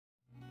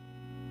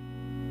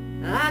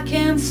I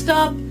can't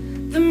stop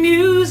the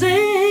music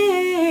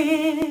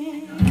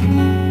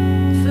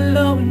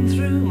flowing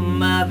through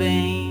my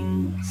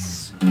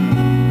veins.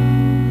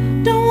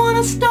 Don't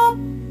wanna stop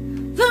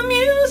the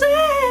music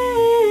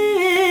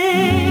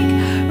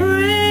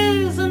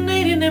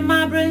resonating in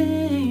my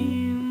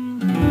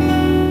brain.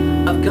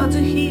 I've got to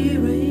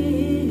hear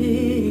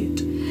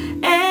it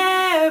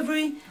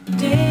every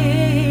day.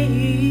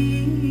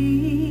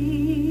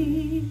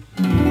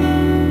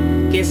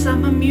 Guess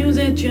I'm a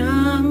music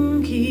junkie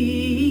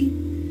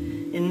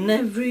in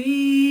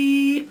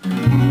every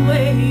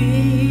way.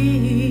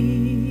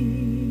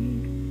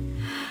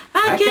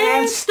 I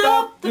can't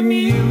stop the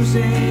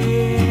music.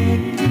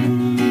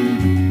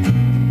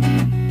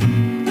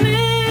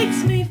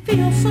 Makes me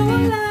feel so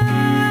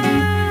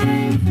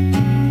alive.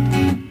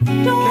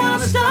 Don't wanna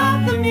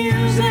stop the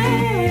music.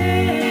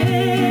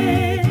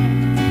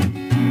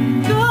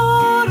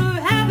 Gotta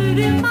have it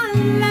in my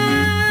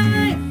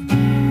life.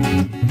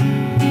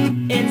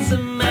 It's a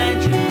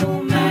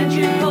magical,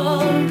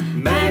 magical,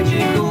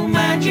 magical,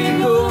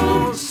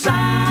 magical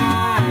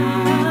sound.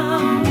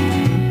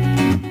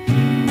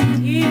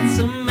 It's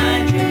a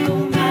magical,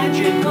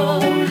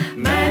 magical,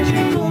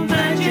 magical,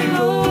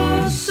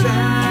 magical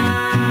sound.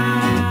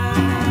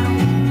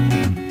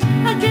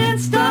 I can't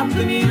stop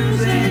the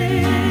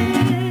music.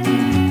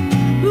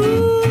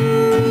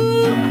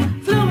 Ooh,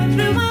 flowing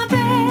through my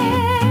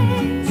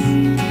veins.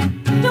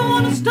 Don't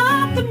wanna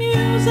stop the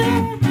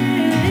music.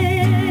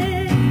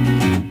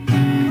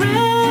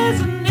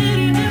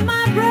 Resonating in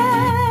my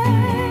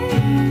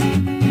brain.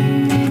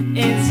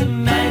 It's a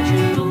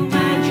magical,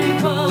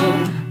 magical,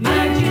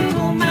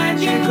 magical,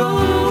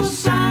 magical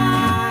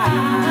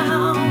sound.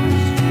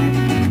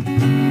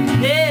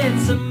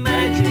 It's a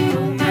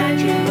magical,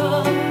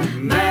 magical,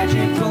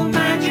 magical,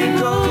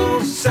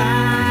 magical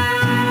sound.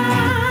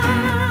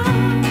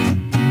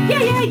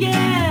 Yeah, yeah,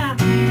 yeah.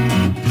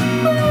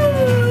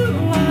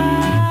 Ooh, ah.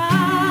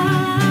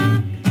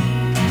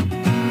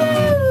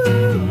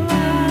 Ooh,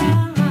 ah.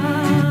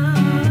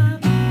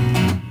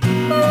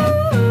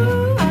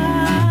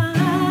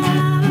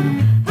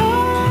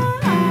 Ooh,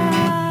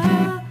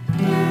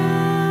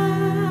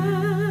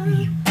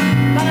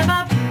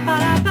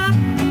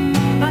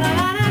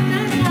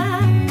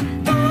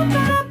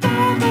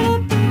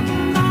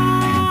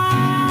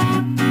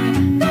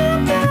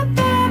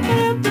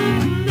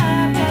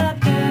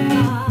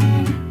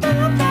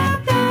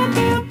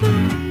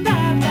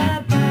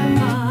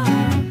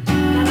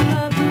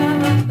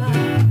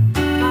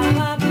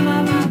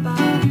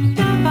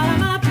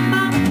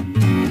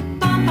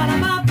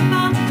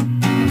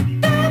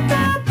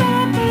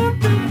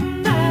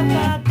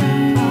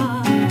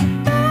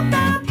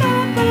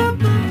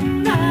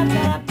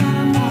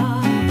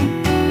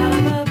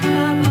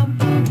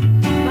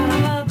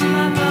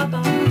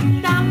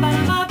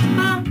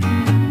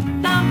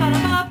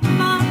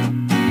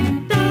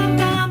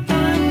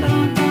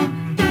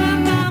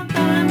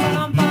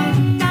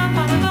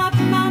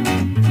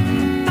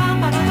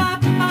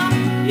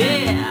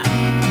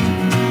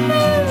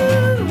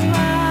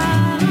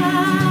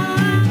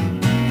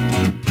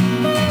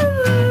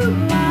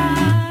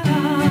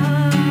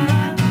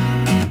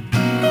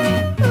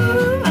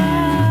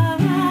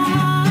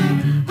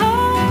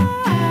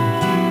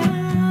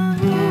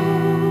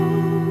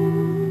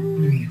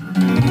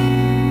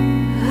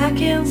 I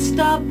can't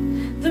stop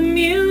the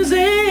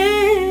music.